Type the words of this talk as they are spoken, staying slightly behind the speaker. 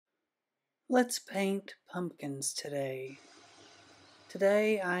Let's paint pumpkins today.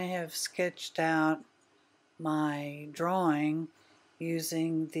 Today I have sketched out my drawing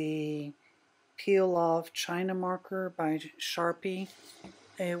using the Peel Off China marker by Sharpie.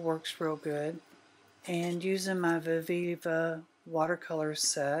 It works real good. And using my Viviva Watercolor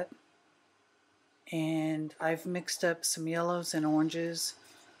set. And I've mixed up some yellows and oranges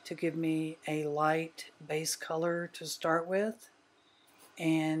to give me a light base color to start with.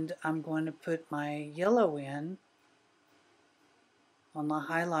 And I'm going to put my yellow in on the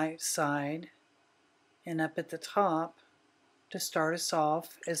highlight side and up at the top to start us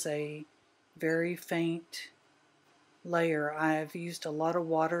off as a very faint layer. I've used a lot of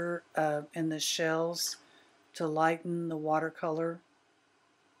water in the shells to lighten the watercolor,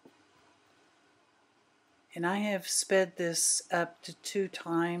 and I have sped this up to 2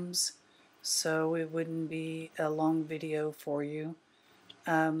 times so it wouldn't be a long video for you.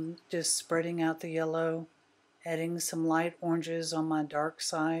 Just spreading out the yellow, adding some light oranges on my dark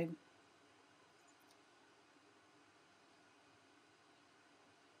side.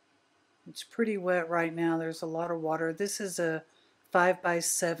 It's pretty wet right now. There's a lot of water. This is a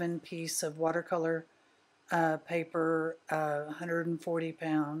 5x7 piece of watercolor paper, 140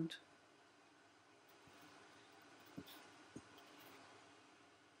 pound.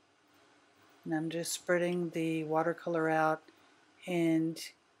 And I'm just spreading the watercolor out, and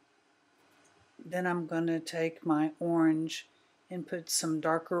then I'm going to take my orange and put some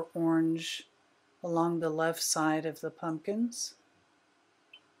darker orange along the left side of the pumpkins.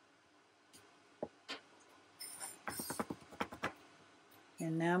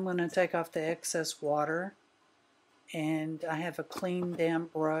 And now I'm going to take off the excess water, and I have a clean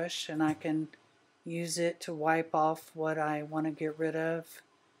damp brush and I can use it to wipe off what I want to get rid of,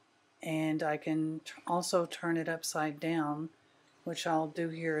 and I can also turn it upside down, which I'll do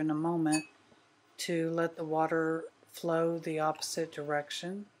here in a moment, to let the water flow the opposite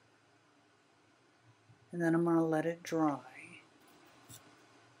direction. And then I'm going to let it dry.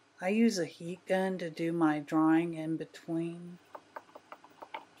 I use a heat gun to do my drying in between.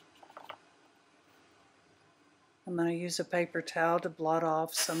 I'm going to use a paper towel to blot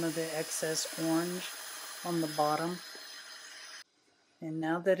off some of the excess orange on the bottom. And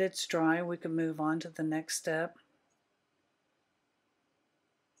now that it's dry, we can move on to the next step.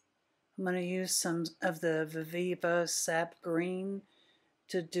 I'm going to use some of the Viviva sap green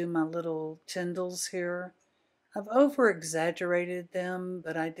to do my little tendrils here. I've over-exaggerated them,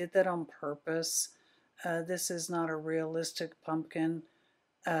 but I did that on purpose. This is not a realistic pumpkin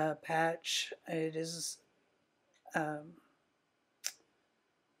patch. It is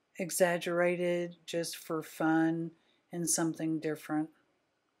exaggerated just for fun and something different.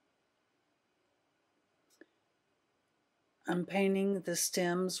 I'm painting the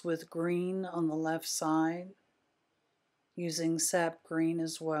stems with green on the left side, using sap green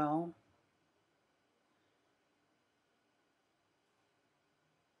as well.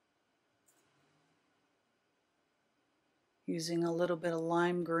 Using a little bit of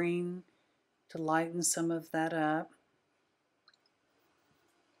lime green to lighten some of that up.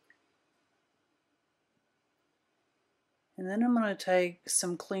 And then I'm going to take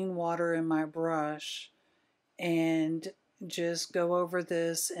some clean water in my brush and just go over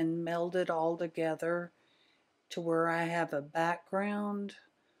this and meld it all together to where I have a background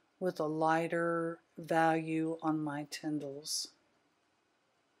with a lighter value on my tendrils.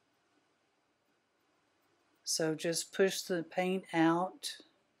 So just push the paint out.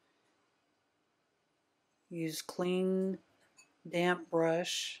 Use clean, damp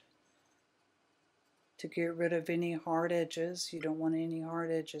brush to get rid of any hard edges. You don't want any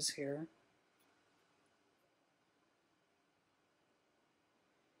hard edges here.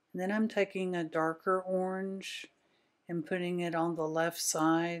 And then I'm taking a darker orange and putting it on the left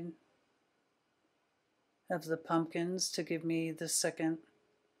side of the pumpkins to give me the second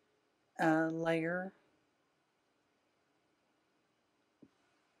layer.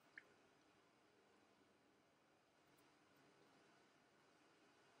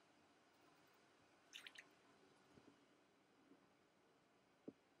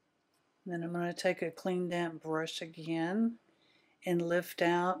 Then I'm going to take a clean damp brush again and lift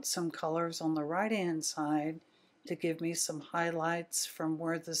out some colors on the right hand side to give me some highlights from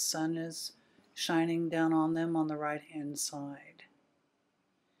where the sun is shining down on them on the right hand side.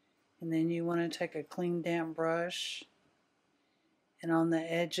 And then you want to take a clean damp brush, and on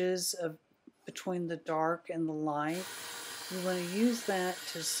the edges of between the dark and the light, you want to use that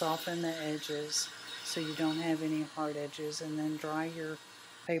to soften the edges so you don't have any hard edges, and then dry your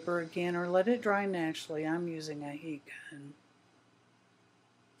paper again, or let it dry naturally. I'm using a heat gun.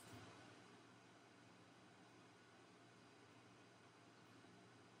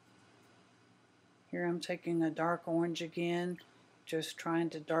 Here I'm taking a dark orange again, just trying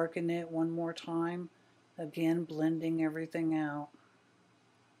to darken it one more time. Again, blending everything out.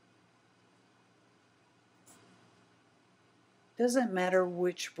 Doesn't matter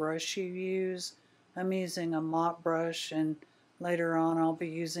which brush you use. I'm using a mop brush, and later on I'll be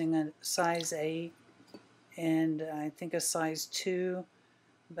using a size 8 and I think a size 2.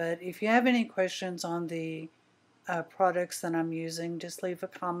 But if you have any questions on the products that I'm using, just leave a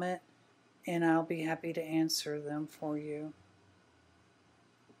comment and I'll be happy to answer them for you.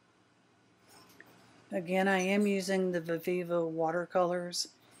 Again, I am using the Viviva Watercolors,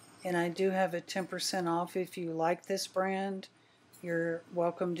 and I do have a 10% off. If you like this brand, you're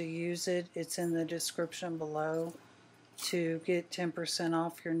welcome to use it. It's in the description below to get 10%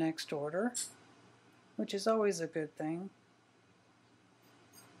 off your next order, which is always a good thing.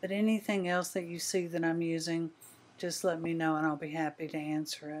 But anything else that you see that I'm using, just let me know and I'll be happy to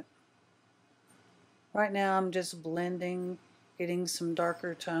answer it. Right now I'm just blending, getting some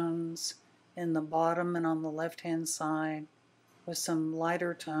darker tones in the bottom and on the left hand side with some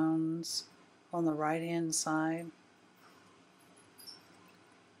lighter tones on the right hand side.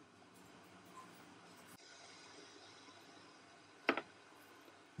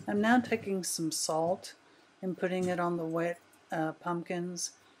 I'm now taking some salt and putting it on the wet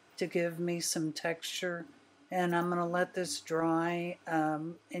pumpkins to give me some texture, and I'm going to let this dry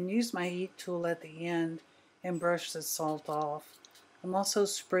and use my heat tool at the end and brush the salt off. I'm also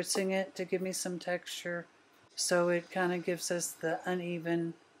spritzing it to give me some texture, so it kind of gives us the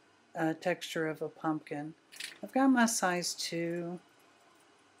uneven texture of a pumpkin. I've got my size 2,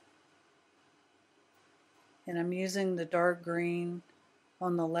 and I'm using the dark green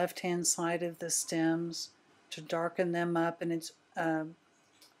on the left hand side of the stems to darken them up, and it's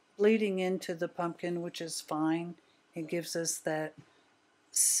bleeding into the pumpkin, which is fine. It gives us that,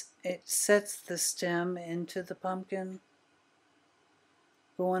 it sets the stem into the pumpkin.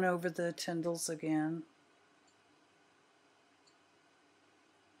 Going over the tendrils again.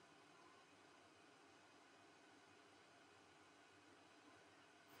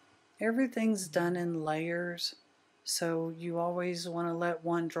 Everything's done in layers, so you always want to let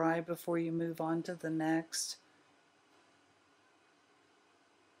one dry before you move on to the next.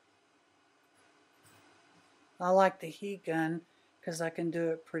 I like the heat gun because I can do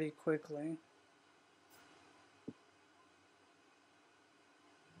it pretty quickly.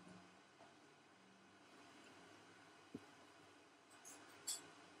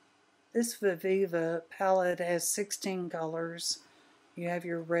 This Viviva palette has 16 colors. You have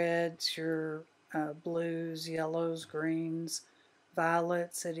your reds, your blues, yellows, greens,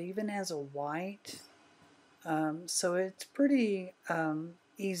 violets. It even has a white. So it's pretty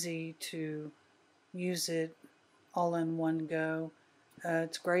easy to use it all in one go.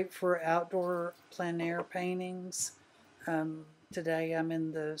 It's great for outdoor plein air paintings. Today I'm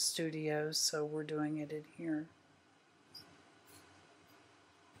in the studio, so we're doing it in here.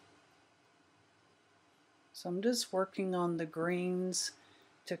 So I'm just working on the greens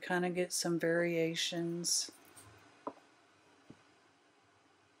to kind of get some variations.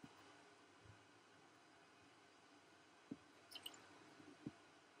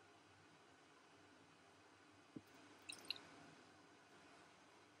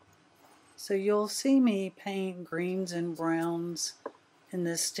 So you'll see me paint greens and browns in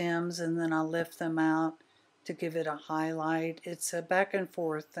the stems, and then I'll lift them out to give it a highlight. It's a back and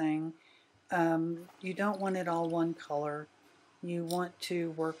forth thing. You don't want it all one color. You want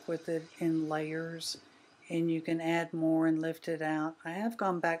to work with it in layers, and you can add more and lift it out. I have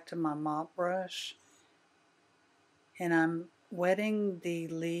gone back to my mop brush, and I'm wetting the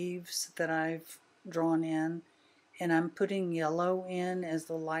leaves that I've drawn in, and I'm putting yellow in as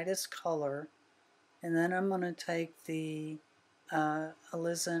the lightest color, and then I'm going to take the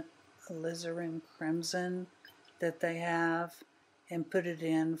alizarin crimson that they have and put it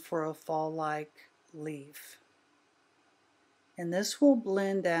in for a fall-like leaf. And this will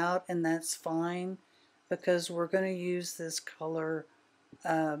blend out, and that's fine because we're going to use this color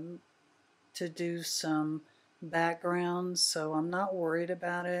to do some backgrounds, so I'm not worried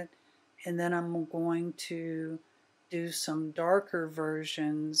about it. And then I'm going to do some darker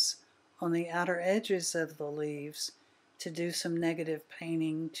versions on the outer edges of the leaves to do some negative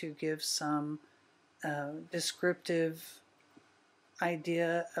painting to give some descriptive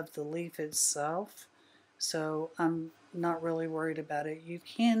idea of the leaf itself. So I'm not really worried about it. You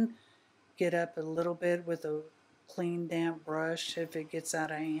can get up a little bit with a clean damp brush if it gets out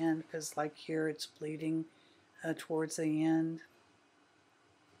of hand, because like here it's bleeding towards the end.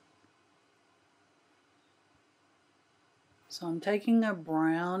 So I'm taking a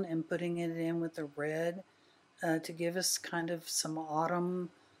brown and putting it in with a red to give us kind of some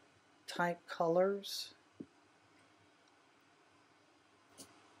autumn type colors.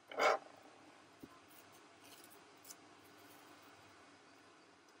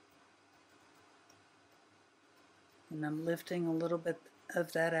 And I'm lifting a little bit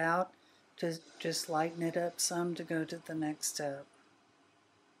of that out to just lighten it up some to go to the next step.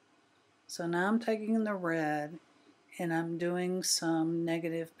 So now I'm taking the red and I'm doing some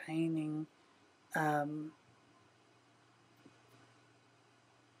negative painting on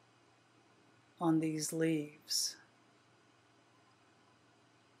these leaves,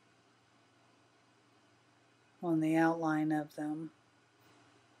 on the outline of them,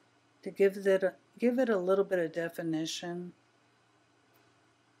 to give it a little bit of definition.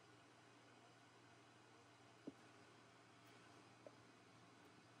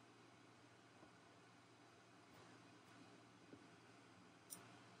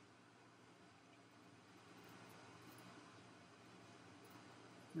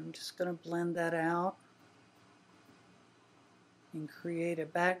 I'm just going to blend that out and create a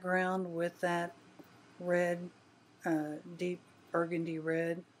background with that red, deep burgundy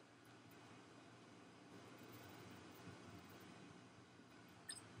red.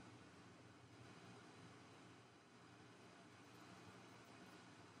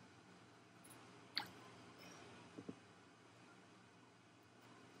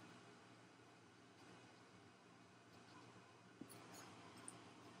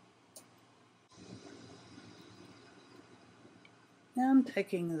 Now I'm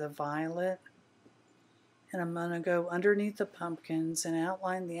taking the violet and I'm going to go underneath the pumpkins and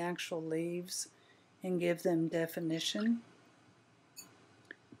outline the actual leaves and give them definition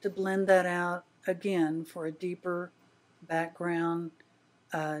to blend that out again for a deeper background,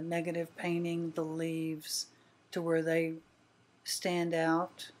 negative painting the leaves to where they stand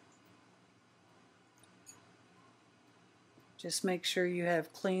out. Just make sure you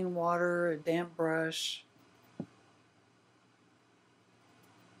have clean water, a damp brush.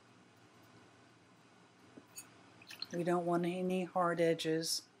 We don't want any hard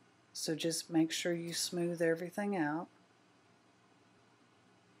edges, so just make sure you smooth everything out.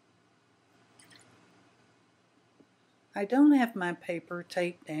 I don't have my paper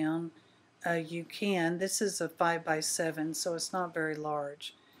taped down. You can. This is a 5x7, so it's not very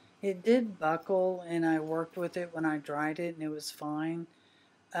large. It did buckle, and I worked with it when I dried it, and it was fine.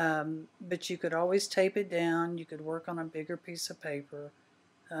 But you could always tape it down. You could work on a bigger piece of paper.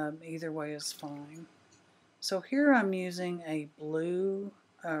 Either way is fine. So here I'm using a blue,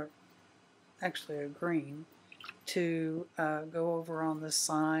 actually a green, to go over on the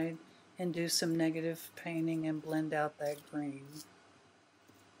side and do some negative painting and blend out that green.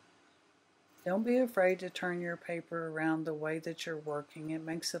 Don't be afraid to turn your paper around the way that you're working. It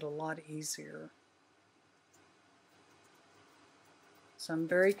makes it a lot easier. So I'm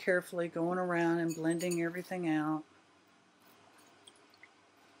very carefully going around and blending everything out.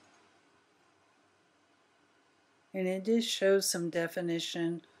 And it just shows some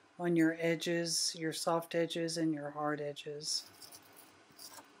definition on your edges, your soft edges and your hard edges.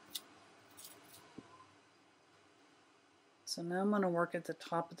 So now I'm going to work at the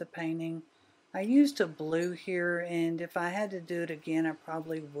top of the painting. I used a blue here, and if I had to do it again, I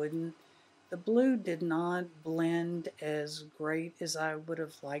probably wouldn't. The blue did not blend as great as I would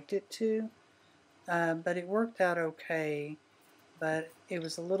have liked it to, but it worked out okay. But it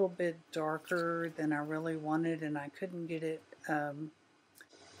was a little bit darker than I really wanted, and I couldn't get it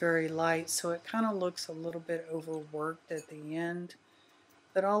very light, so it kind of looks a little bit overworked at the end.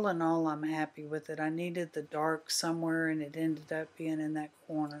 But all in all, I'm happy with it. I needed the dark somewhere, and it ended up being in that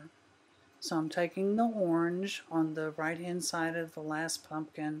corner. So I'm taking the orange on the right-hand side of the last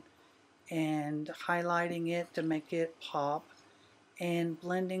pumpkin and highlighting it to make it pop and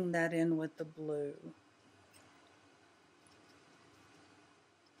blending that in with the blue.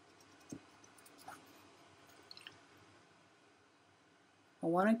 I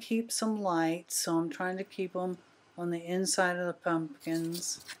want to keep some light, so I'm trying to keep them on the inside of the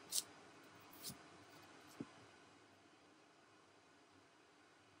pumpkins.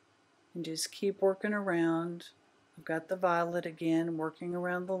 And just keep working around. I've got the violet again, working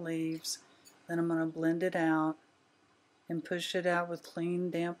around the leaves. Then I'm going to blend it out and push it out with clean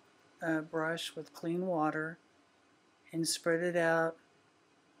damp brush with clean water and spread it out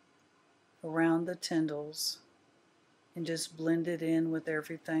around the tendrils and just blend it in with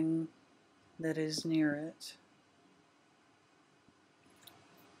everything that is near it.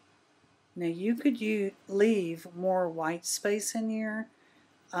 Now you could leave more white space in here.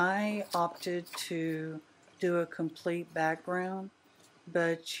 I opted to do a complete background,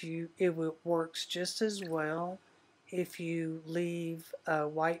 but it works just as well if you leave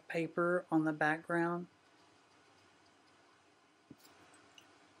white paper on the background.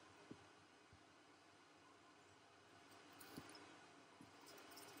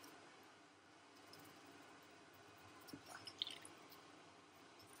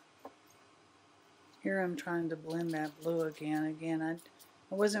 Here I'm trying to blend that blue again.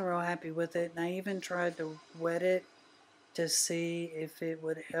 I wasn't real happy with it, and I even tried to wet it to see if it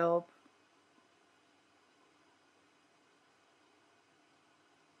would help.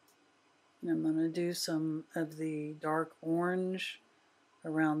 And I'm going to do some of the dark orange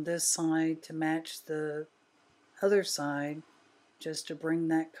around this side to match the other side, just to bring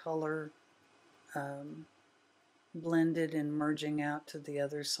that color blended and merging out to the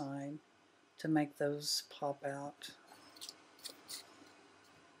other side to make those pop out.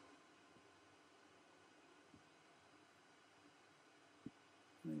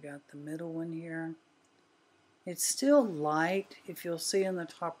 We got the middle one here. It's still light. If you'll see in the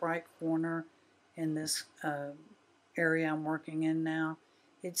top right corner in this area I'm working in now,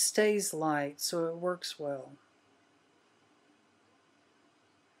 it stays light, so it works well.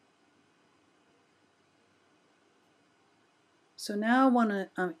 So now I want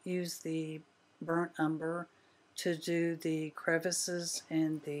to use the burnt umber to do the crevices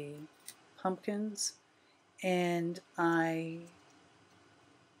and the pumpkins, and I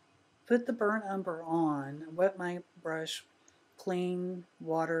put the burnt umber on, wet my brush, clean,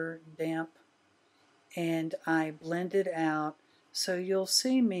 water, damp, and I blend it out. So you'll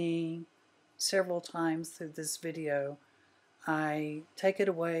see me several times through this video. I take it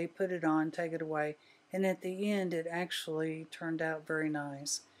away, put it on, take it away, and at the end it actually turned out very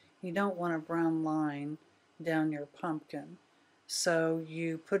nice. You don't want a brown line down your pumpkin. So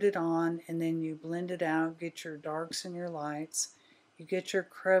you put it on and then you blend it out, get your darks and your lights, you get your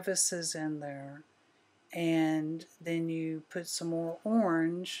crevices in there, and then you put some more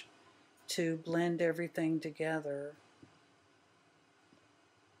orange to blend everything together.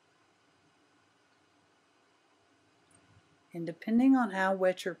 And depending on how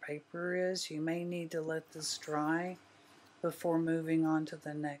wet your paper is, you may need to let this dry before moving on to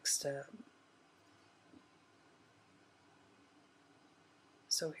the next step.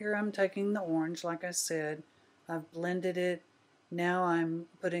 So here I'm taking the orange, like I said, I've blended it. Now I'm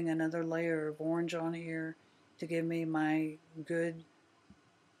putting another layer of orange on here to give me my good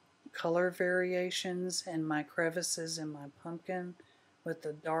color variations and my crevices in my pumpkin with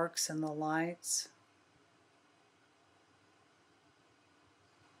the darks and the lights.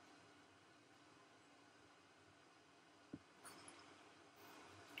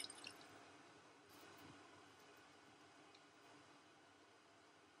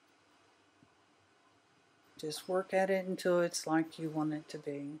 Just work at it until it's like you want it to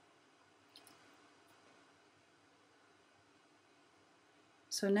be.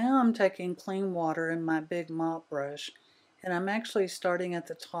 So now I'm taking clean water in my big mop brush, and I'm actually starting at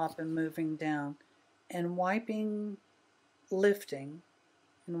the top and moving down and lifting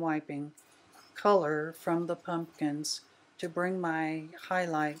and wiping color from the pumpkins to bring my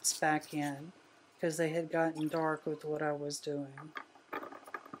highlights back in because they had gotten dark with what I was doing.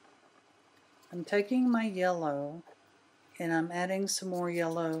 I'm taking my yellow and I'm adding some more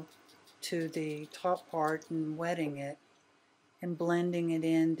yellow to the top part and wetting it and blending it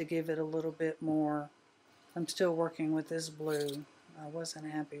in to give it a little bit more. I'm still working with this blue. I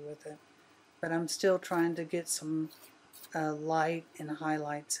wasn't happy with it, but I'm still trying to get some light and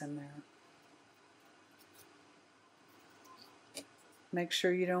highlights in there. Make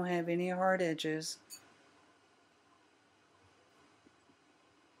sure you don't have any hard edges.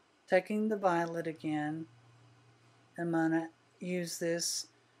 Taking the violet again, I'm going to use this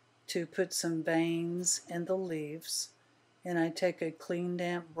to put some veins in the leaves, and I take a clean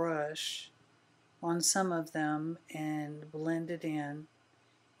damp brush on some of them and blend it in.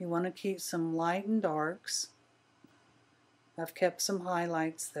 You want to keep some light and darks. I've kept some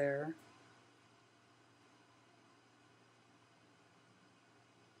highlights there.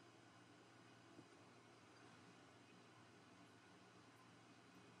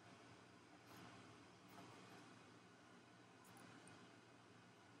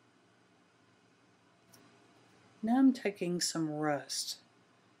 Now I'm taking some rust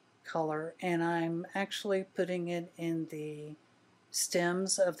color and I'm actually putting it in the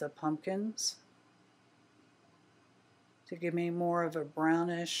stems of the pumpkins to give me more of a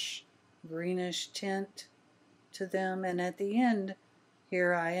brownish, greenish tint to them. And at the end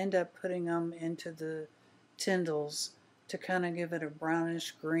here I end up putting them into the tendrils to kind of give it a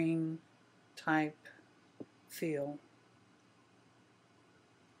brownish green type feel.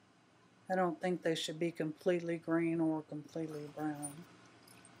 I don't think they should be completely green or completely brown.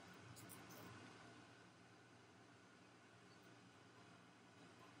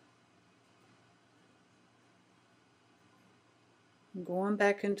 I'm going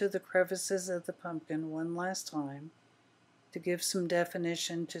back into the crevices of the pumpkin one last time to give some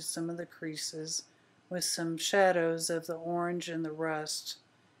definition to some of the creases with some shadows of the orange and the rust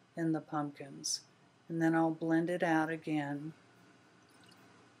in the pumpkins. And then I'll blend it out again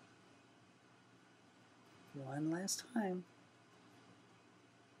one last time.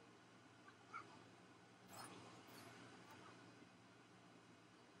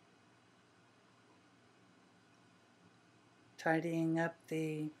 Tidying up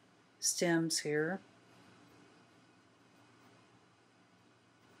the stems here.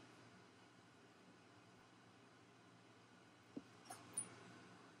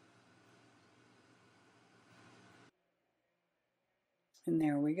 And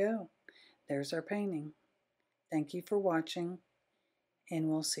there we go. There's our painting. Thank you for watching, and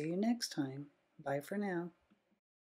we'll see you next time. Bye for now.